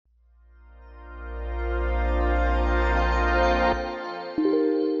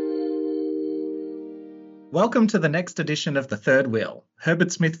Welcome to the next edition of The Third Wheel,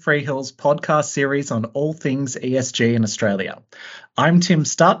 Herbert Smith Freehill's podcast series on all things ESG in Australia. I'm Tim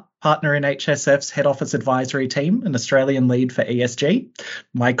Stutt, partner in HSF's Head Office Advisory Team and Australian lead for ESG.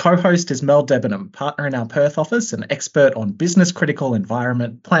 My co-host is Mel Debenham, partner in our Perth office and expert on business critical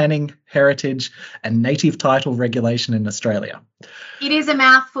environment, planning, heritage and native title regulation in Australia. It is a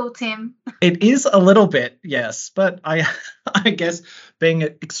mouthful, Tim. It is a little bit, yes, but I guess being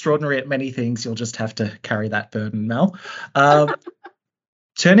extraordinary at many things, you'll just have to carry that burden, Mel.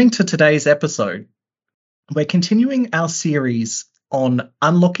 Turning to today's episode, we're continuing our series on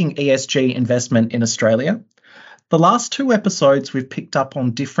unlocking ESG investment in Australia. The last two episodes, we've picked up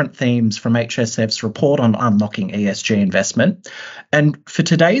on different themes from HSF's report on unlocking ESG investment. And for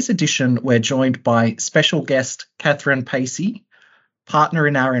today's edition, we're joined by special guest Kathryn Pacey, partner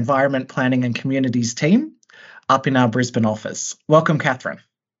in our Environment Planning and Communities team up in our Brisbane office. Welcome, Kathryn.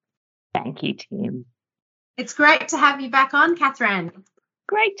 Thank you, Tim. It's great to have you back on, Kathryn.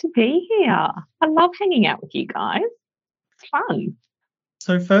 Great to be here. I love hanging out with you guys. It's fun.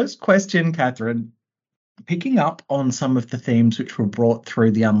 So first question, Kathryn, picking up on some of the themes which were brought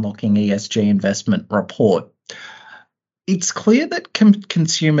through the Unlocking ESG Investment report, it's clear that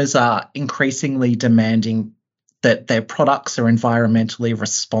consumers are increasingly demanding that their products are environmentally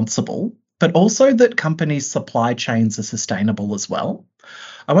responsible, but also that companies' supply chains are sustainable as well.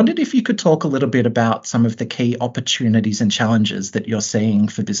 I wondered if you could talk a little bit about some of the key opportunities and challenges that you're seeing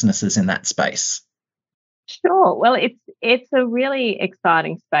for businesses in that space. Sure. Well, it's a really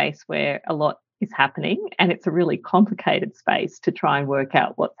exciting space where a lot is happening, and it's a really complicated space to try and work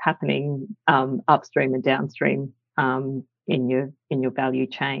out what's happening upstream and downstream in your value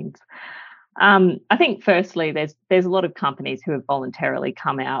chains. I think firstly, there's a lot of companies who have voluntarily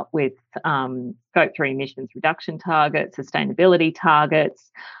come out with Scope 3 emissions reduction targets, sustainability targets,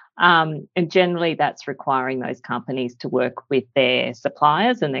 and generally that's requiring those companies to work with their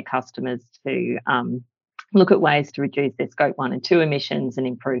suppliers and their customers to look at ways to reduce their Scope 1 and 2 emissions and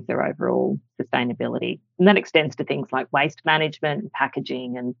improve their overall sustainability. And that extends to things like waste management,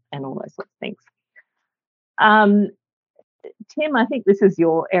 packaging, and all those sorts of things. Tim, I think this is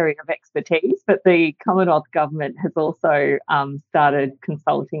your area of expertise, but the Commonwealth Government has also started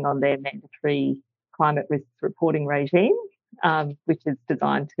consulting on their mandatory climate risks reporting regime, which is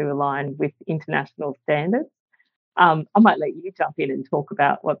designed to align with international standards. I might let you jump in and talk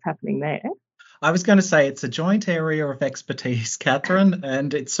about what's happening there. I was going to say it's a joint area of expertise, Kathryn,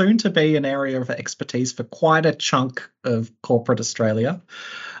 and it's soon to be an area of expertise for quite a chunk of corporate Australia.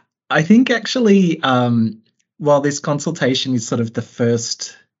 I think actually, while this consultation is sort of the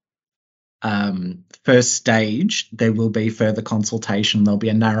first stage, there will be further consultation. There'll be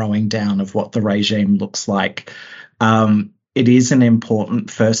a narrowing down of what the regime looks like. It is an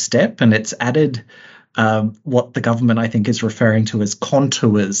important first step, and it's added what the government, I think, is referring to as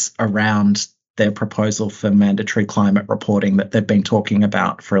contours around their proposal for mandatory climate reporting that they've been talking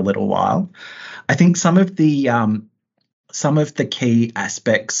about for a little while. I think some of the key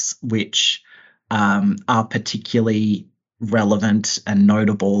aspects which are particularly relevant and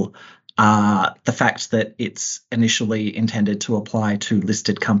notable are the fact that it's initially intended to apply to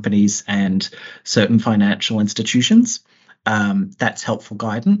listed companies and certain financial institutions. That's helpful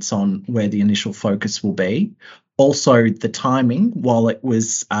guidance on where the initial focus will be. Also, the timing, while it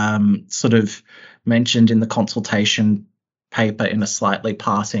was sort of mentioned in the consultation paper in a slightly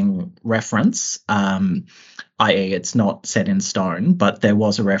passing reference, i.e. it's not set in stone, but there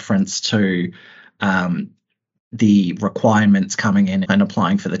was a reference to the requirements coming in and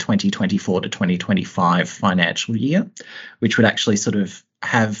applying for the 2024 to 2025 financial year, which would actually sort of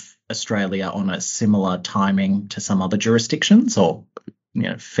have Australia on a similar timing to some other jurisdictions, or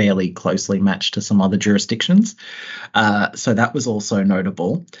fairly closely matched to some other jurisdictions. So that was also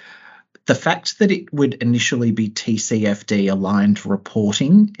notable. The fact that it would initially be TCFD aligned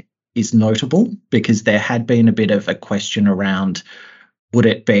reporting is notable because there had been a bit of a question around, would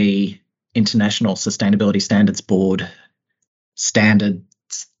it be International Sustainability Standards Board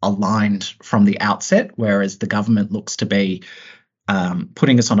standards aligned from the outset, whereas the government looks to be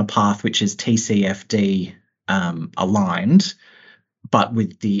putting us on a path which is TCFD aligned, but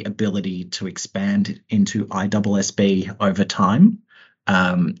with the ability to expand into ISSB over time.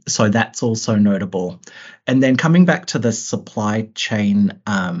 So that's also notable. And then coming back to the supply chain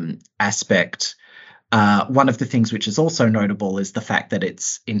aspect, one of the things which is also notable is the fact that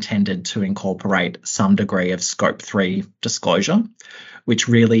it's intended to incorporate some degree of Scope 3 disclosure, which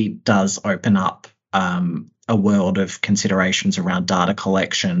really does open up a world of considerations around data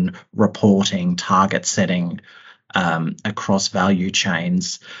collection, reporting, target setting, across value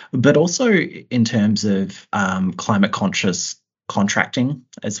chains, but also in terms of climate conscious contracting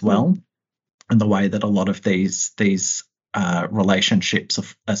as well, and the way that a lot of these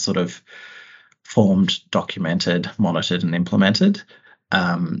relationships are sort of formed, documented, monitored, and implemented.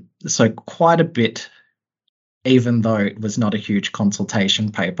 So quite a bit, even though it was not a huge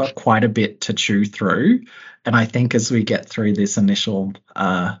consultation paper, quite a bit to chew through. And I think as we get through this initial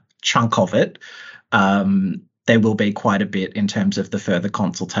chunk of it, there will be quite a bit in terms of the further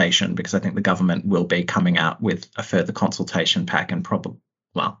consultation, because I think the government will be coming out with a further consultation pack and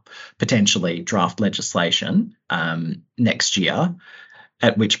potentially draft legislation next year,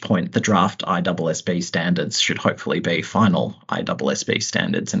 at which point the draft ISSB standards should hopefully be final ISSB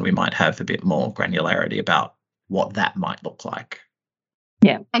standards, and we might have a bit more granularity about what that might look like.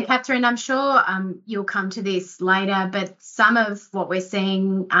 Yeah. And Kathryn, I'm sure you'll come to this later, but some of what we're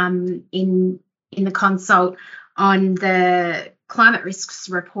seeing in the consult on the climate risks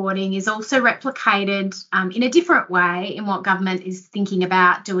reporting is also replicated in a different way in what government is thinking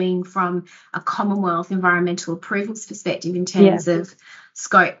about doing from a Commonwealth environmental approvals perspective in terms of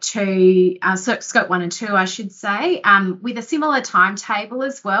scope 1 and 2, I should say, with a similar timetable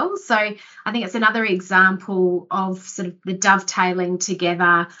as well. So I think it's another example of sort of the dovetailing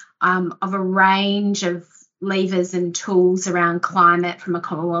together of a range of levers and tools around climate from a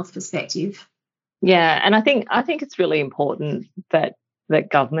Commonwealth perspective. Yeah, and I think it's really important that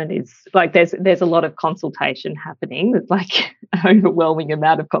government is like there's a lot of consultation happening. There's like an overwhelming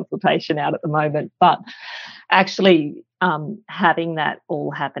amount of consultation out at the moment, but actually having that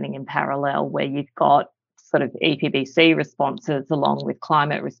all happening in parallel, where you've got sort of EPBC responses along with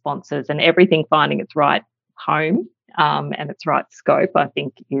climate responses and everything finding its right home and its right scope, I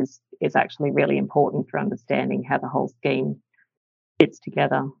think is actually really important for understanding how the whole scheme fits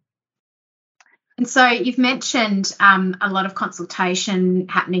together. And so you've mentioned a lot of consultation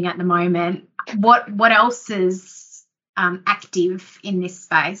happening at the moment. What else is active in this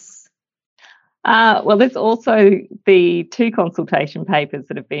space? Well, there's also the 2 consultation papers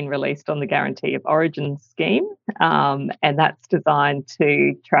that have been released on the Guarantee of Origin scheme, and that's designed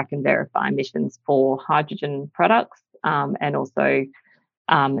to track and verify emissions for hydrogen products and also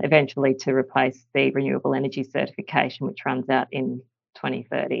eventually to replace the renewable energy certification, which runs out in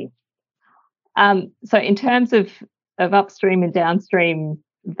 2030. So in terms of upstream and downstream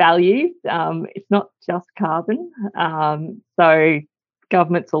value, it's not just carbon. So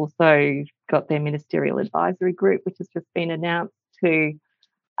government's also got their ministerial advisory group, which has just been announced to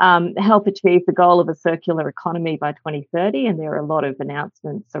help achieve the goal of a circular economy by 2030. And there are a lot of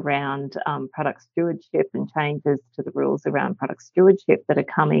announcements around product stewardship and changes to the rules around product stewardship that are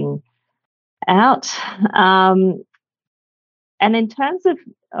coming out. And in terms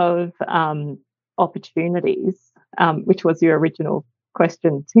of opportunities, which was your original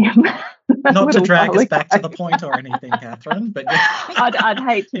question, Tim. Not to drag us back to the point or anything, Kathryn, but I'd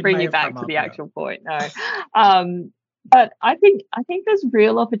hate to bring you back to the actual point. No, but I think there's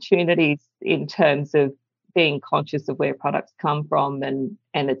real opportunities in terms of being conscious of where products come from and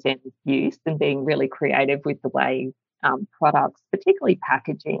its end use, and being really creative with the way products, particularly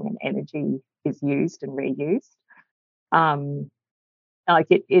packaging and energy, is used and reused. Like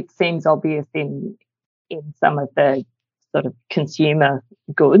it seems obvious in some of the sort of consumer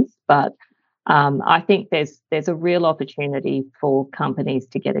goods, but I think there's a real opportunity for companies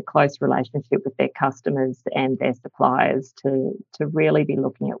to get a close relationship with their customers and their suppliers to really be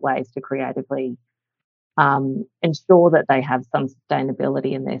looking at ways to creatively ensure that they have some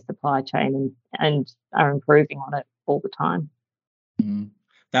sustainability in their supply chain and are improving on it all the time.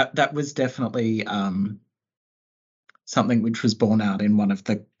 That was definitely something which was borne out in one of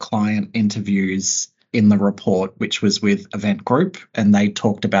the client interviews in the report, which was with Event Group, and they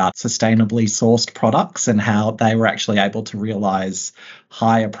talked about sustainably sourced products and how they were actually able to realise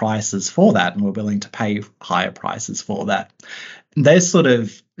higher prices for that and were willing to pay higher prices for that. They're sort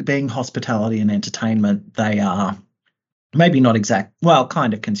of, being hospitality and entertainment, they are maybe not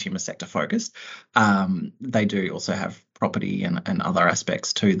kind of consumer sector focused. They do also have property and other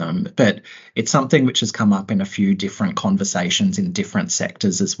aspects to them, but it's something which has come up in a few different conversations in different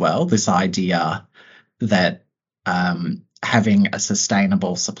sectors as well, this idea that having a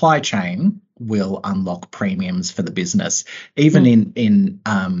sustainable supply chain will unlock premiums for the business, even in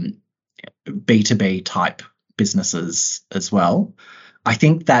B2B type businesses as well. I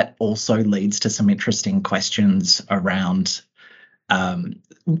think that also leads to some interesting questions around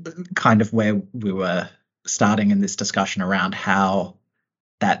kind of where we were starting in this discussion around how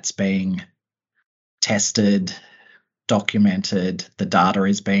that's being tested, documented, the data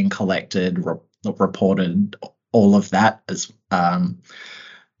is being collected, reported all of that as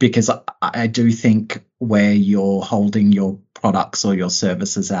because I do think where you're holding your products or your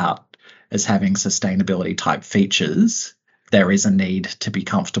services out as having sustainability type features, there is a need to be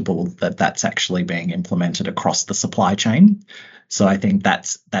comfortable that that's actually being implemented across the supply chain. So I think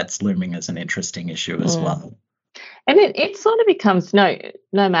that's looming as an interesting issue as well. And it sort of becomes no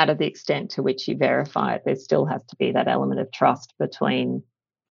matter the extent to which you verify it, there still has to be that element of trust between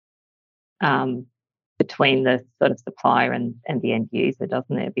the sort of supplier and the end user,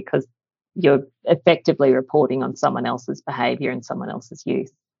 doesn't there? Because you're effectively reporting on someone else's behaviour and someone else's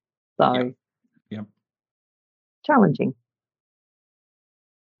use. So yeah. Challenging.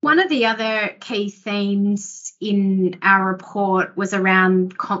 One of the other key themes in our report was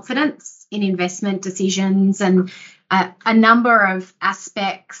around confidence in investment decisions, and a number of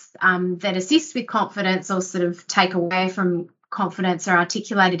aspects that assist with confidence or sort of take away from confidence are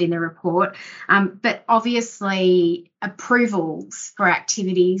articulated in the report. But obviously, approvals for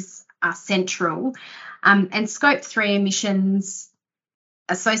activities are central, and Scope 3 emissions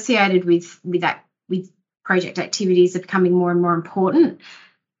associated with project activities are becoming more and more important.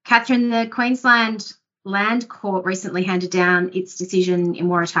 Kathryn, the Queensland Land Court recently handed down its decision in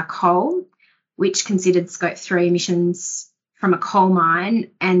Waratah Coal, which considered Scope 3 emissions from a coal mine,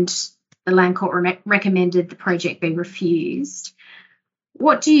 and the Land Court recommended the project be refused.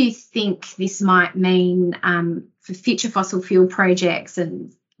 What do you think this might mean for future fossil fuel projects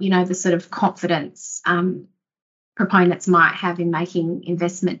and, the sort of confidence proponents might have in making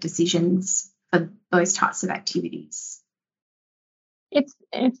investment decisions for those types of activities? It's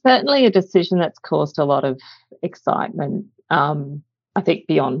certainly a decision that's caused a lot of excitement, I think,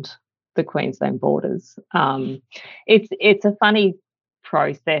 beyond the Queensland borders. It's a funny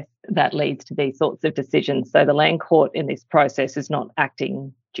process that leads to these sorts of decisions. So the Land Court in this process is not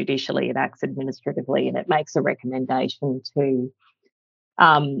acting judicially, it acts administratively, and it makes a recommendation to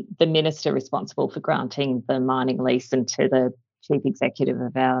the minister responsible for granting the mining lease and to the chief executive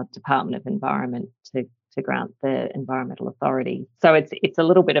of our Department of Environment to grant the environmental authority. So it's a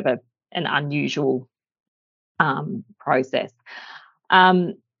little bit of an unusual process. The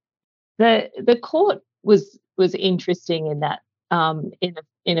court was interesting in that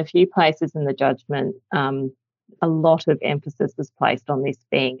in a few places in the judgment, a lot of emphasis was placed on this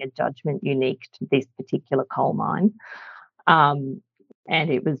being a judgment unique to this particular coal mine, and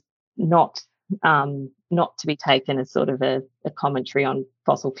it was not to be taken as sort of a commentary on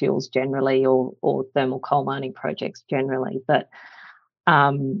fossil fuels generally or thermal coal mining projects generally. But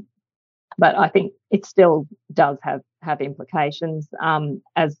I think it still does have implications.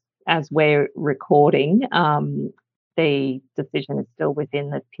 As we're recording, the decision is still within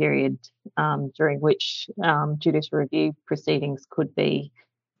the period during which judicial review proceedings could be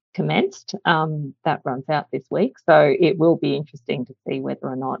commenced. That runs out this week, so it will be interesting to see whether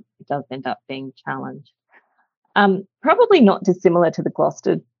or not it does end up being challenged. Probably not dissimilar to the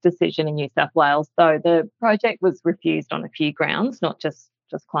Gloucester decision in New South Wales, though the project was refused on a few grounds, not just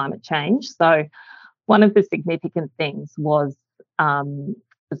climate change. So one of the significant things was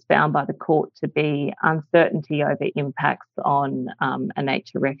found by the court to be uncertainty over impacts on a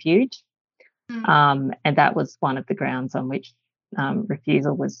nature refuge, and that was one of the grounds on which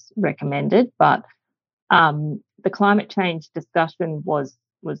refusal was recommended. But the climate change discussion was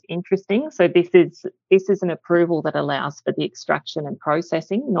interesting. So this is an approval that allows for the extraction and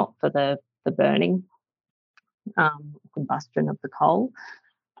processing, not for the burning, combustion of the coal.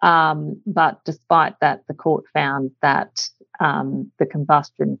 But despite that, the court found that the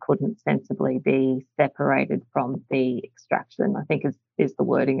combustion couldn't sensibly be separated from the extraction, I think is the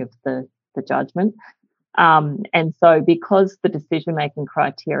wording of the judgment. And so because the decision-making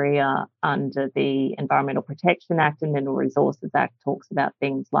criteria under the Environmental Protection Act and Mineral Resources Act talks about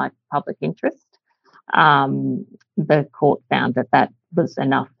things like public interest, the court found that was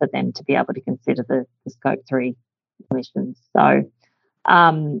enough for them to be able to consider the Scope 3 emissions. So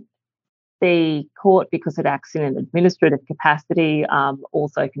the court, because it acts in an administrative capacity,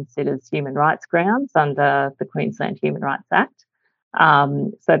 also considers human rights grounds under the Queensland Human Rights Act.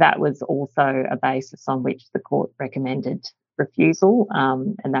 So that was also a basis on which the court recommended refusal,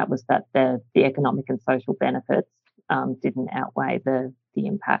 and that was that the economic and social benefits didn't outweigh the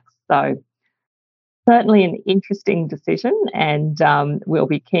impacts. So certainly an interesting decision, and we'll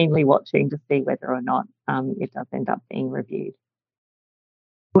be keenly watching to see whether or not it does end up being reviewed.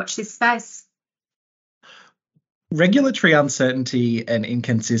 Watch this space. Regulatory uncertainty and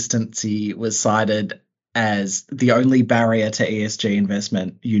inconsistency was cited as the only barrier to ESG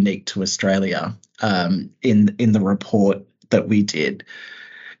investment unique to Australia in the report that we did.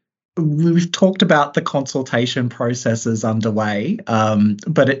 we've talked about the consultation processes underway,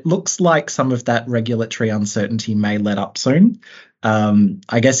 but it looks like some of that regulatory uncertainty may let up soon.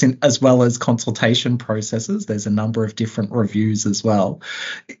 I guess as well as consultation processes, there's a number of different reviews as well.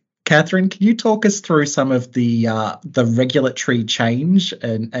 Kathryn, can you talk us through some of the regulatory change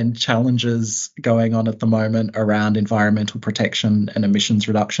and challenges going on at the moment around environmental protection and emissions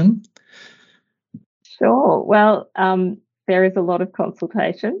reduction? Sure. Well, there is a lot of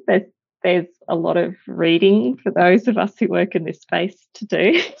consultation. There's a lot of reading for those of us who work in this space to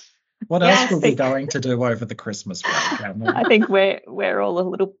do. What else were we going to do over the Christmas break? I think we're all a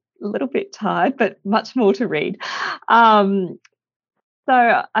little bit tired, but much more to read.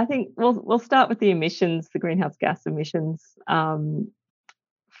 So I think we'll start with the emissions, the greenhouse gas emissions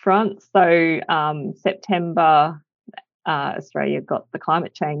front. So September, Australia got the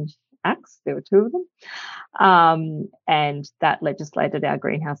Climate Change Acts. There were two of them, and that legislated our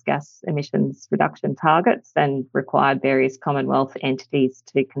greenhouse gas emissions reduction targets and required various Commonwealth entities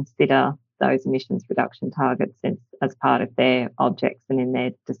to consider those emissions reduction targets as part of their objects and in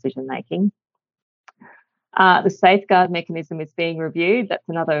their decision making. The safeguard mechanism is being reviewed. That's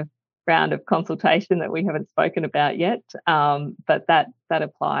another round of consultation that we haven't spoken about yet, but that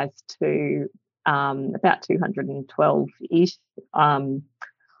applies to about 212-ish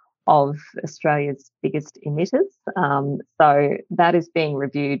of Australia's biggest emitters. So that is being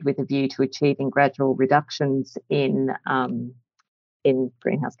reviewed with a view to achieving gradual reductions in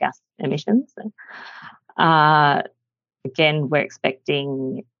greenhouse gas emissions. Again, we're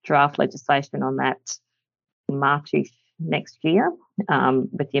expecting draft legislation on that Marchish next year,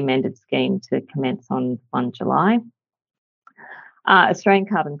 with the amended scheme to commence on 1 July. Australian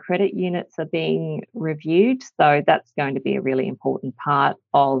carbon credit units are being reviewed, so that's going to be a really important part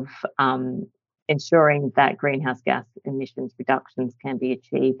of ensuring that greenhouse gas emissions reductions can be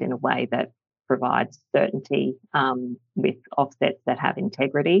achieved in a way that provides certainty with offsets that have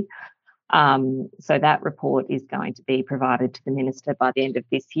integrity. So that report is going to be provided to the Minister by the end of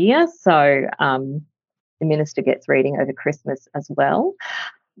this year. So the Minister gets reading over Christmas as well.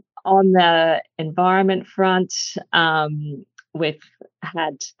 On the environment front, we've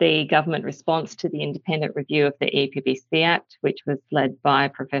had the government response to the independent review of the EPBC Act, which was led by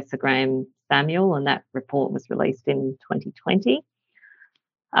Professor Graham Samuel, and that report was released in 2020.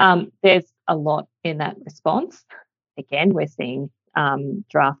 There's a lot in that response. Again, we're seeing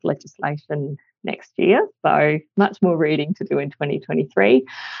draft legislation next year, so much more reading to do in 2023.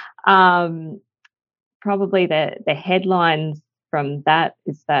 Probably the headlines from that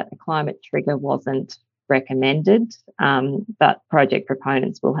is that a climate trigger wasn't recommended, but project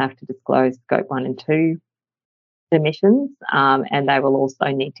proponents will have to disclose Scope 1 and 2 emissions, and they will also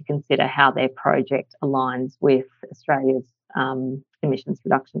need to consider how their project aligns with Australia's emissions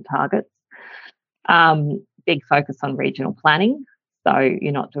reduction targets. Big focus on regional planning, so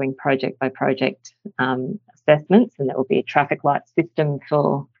you're not doing project by project assessments, and there will be a traffic light system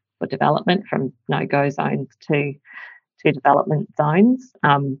for development from no-go zones to development zones.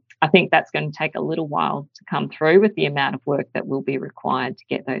 I think that's going to take a little while to come through with the amount of work that will be required to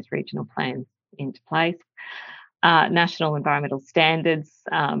get those regional plans into place. National environmental standards,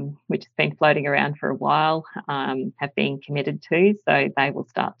 which has been floating around for a while, have been committed to, so they will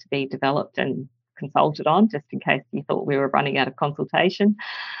start to be developed and consulted on, just in case you thought we were running out of consultation.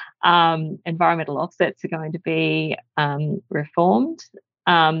 Environmental offsets are going to be reformed.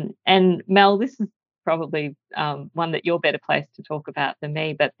 And Mel, this is probably one that you're better placed to talk about than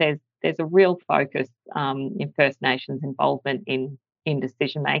me, but there's a real focus in First Nations involvement in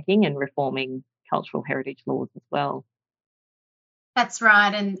decision making and reforming cultural heritage laws as well. That's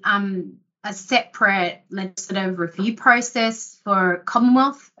right, and a separate legislative review process for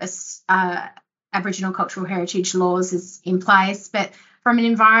Commonwealth Aboriginal cultural heritage laws is in place, but from an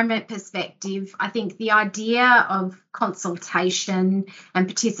environment perspective, I think the idea of consultation and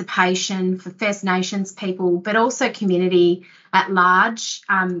participation for First Nations people, but also community at large,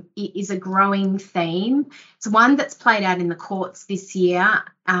 is a growing theme. It's one that's played out in the courts this year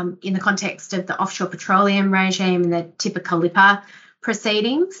in the context of the offshore petroleum regime and the Tippa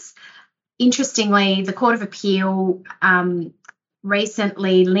proceedings. Interestingly, the Court of Appeal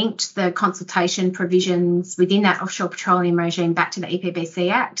recently linked the consultation provisions within that offshore petroleum regime back to the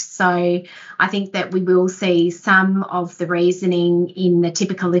EPBC Act. So I think that we will see some of the reasoning in the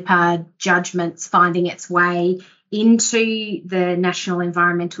Tippa judgments finding its way into the National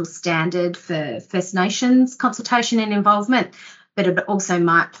Environmental Standard for First Nations consultation and involvement, but it also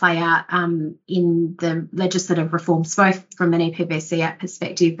might play out in the legislative reforms, both from an EPBC Act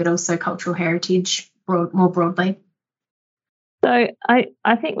perspective, but also cultural heritage more broadly. So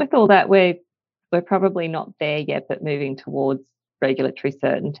I think with all that, we're probably not there yet, but moving towards regulatory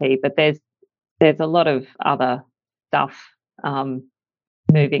certainty. But there's a lot of other stuff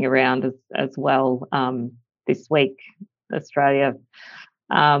moving around as well. This week, Australia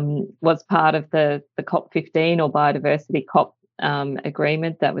was part of the COP15 or biodiversity COP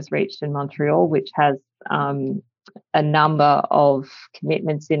agreement that was reached in Montreal, which has a number of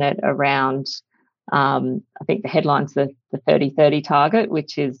commitments in it around, I think the headline's the 30-30 target,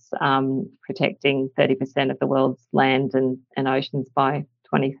 which is protecting 30% of the world's land and oceans by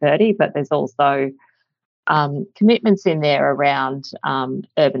 2030. But there's also commitments in there around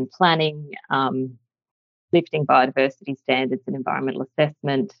urban planning, lifting biodiversity standards and environmental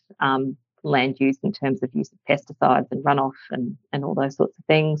assessment, land use in terms of use of pesticides and runoff and all those sorts of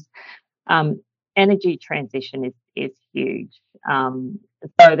things. Energy transition is huge.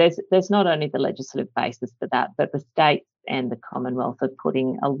 So there's not only the legislative basis for that, but the states and the Commonwealth are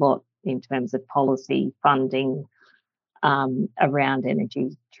putting a lot in terms of policy funding around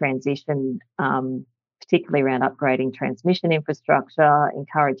energy transition, particularly around upgrading transmission infrastructure,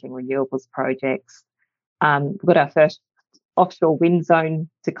 encouraging renewables projects. We've got our first offshore wind zone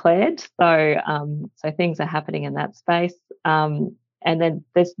declared, so things are happening in that space. And then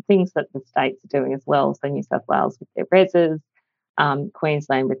there's things that the states are doing as well. So New South Wales with their RESs,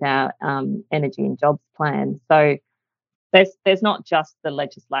 Queensland with our energy and jobs plan. So there's not just the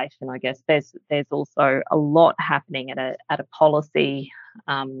legislation, I guess. There's also a lot happening at a policy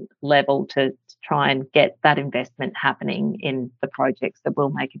level to try and get that investment happening in the projects that will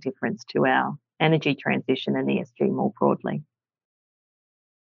make a difference to our energy transition and ESG more broadly.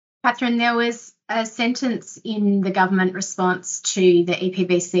 Kathryn, there was a sentence in the government response to the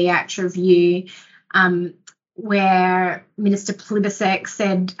EPBC Act review where Minister Plibersek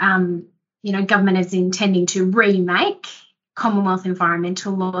said, government is intending to remake Commonwealth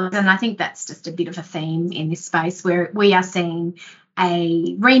environmental laws. And I think that's just a bit of a theme in this space where we are seeing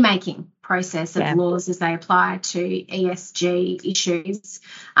a remaking process of laws as they apply to ESG issues,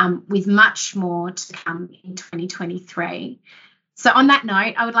 with much more to come in 2023. So on that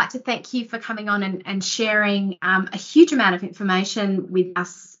note, I would like to thank you for coming on and sharing a huge amount of information with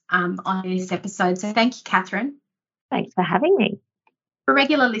us on this episode. So thank you, Kathryn. Thanks for having me. For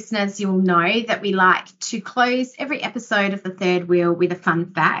regular listeners, you'll know that we like to close every episode of The Third Wheel with a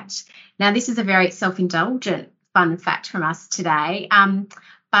fun fact. Now, this is a very self-indulgent fun fact from us today.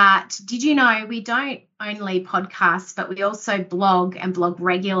 But did you know we don't only podcast, but we also blog and blog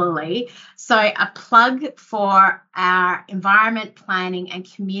regularly. So a plug for our environment planning and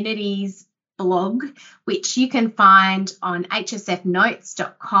communities blog, which you can find on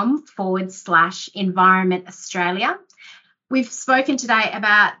hsfnotes.com/Environment Australia. We've spoken today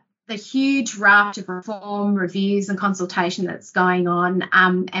about the huge raft of reform, reviews and consultation that's going on,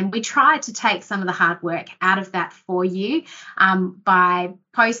 and we try to take some of the hard work out of that for you by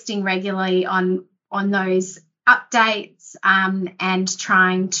posting regularly on those updates and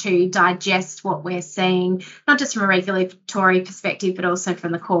trying to digest what we're seeing, not just from a regulatory perspective, but also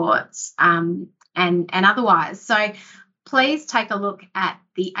from the courts and otherwise. So please take a look at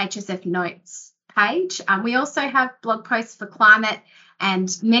the HSF Notes page. We also have blog posts for climate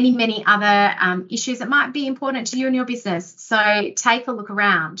and many, many other issues that might be important to you and your business. So take a look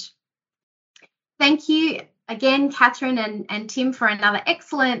around. Thank you again, Kathryn and Tim, for another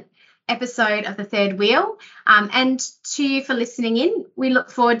excellent episode of The Third Wheel. And to you for listening in. We look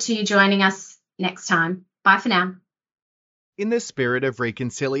forward to you joining us next time. Bye for now. In the spirit of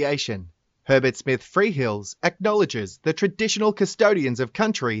reconciliation, Herbert Smith Freehills acknowledges the traditional custodians of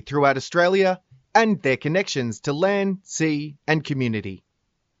country throughout Australia and their connections to land, sea and community.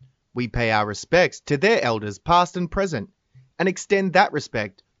 We pay our respects to their elders past and present and extend that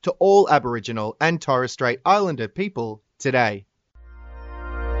respect to all Aboriginal and Torres Strait Islander people today.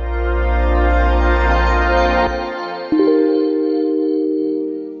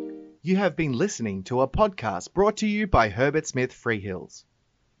 You have been listening to a podcast brought to you by Herbert Smith Freehills.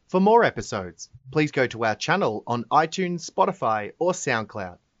 For more episodes, please go to our channel on iTunes, Spotify or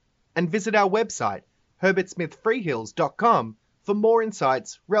SoundCloud and visit our website herbertsmithfreehills.com for more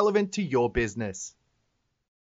insights relevant to your business.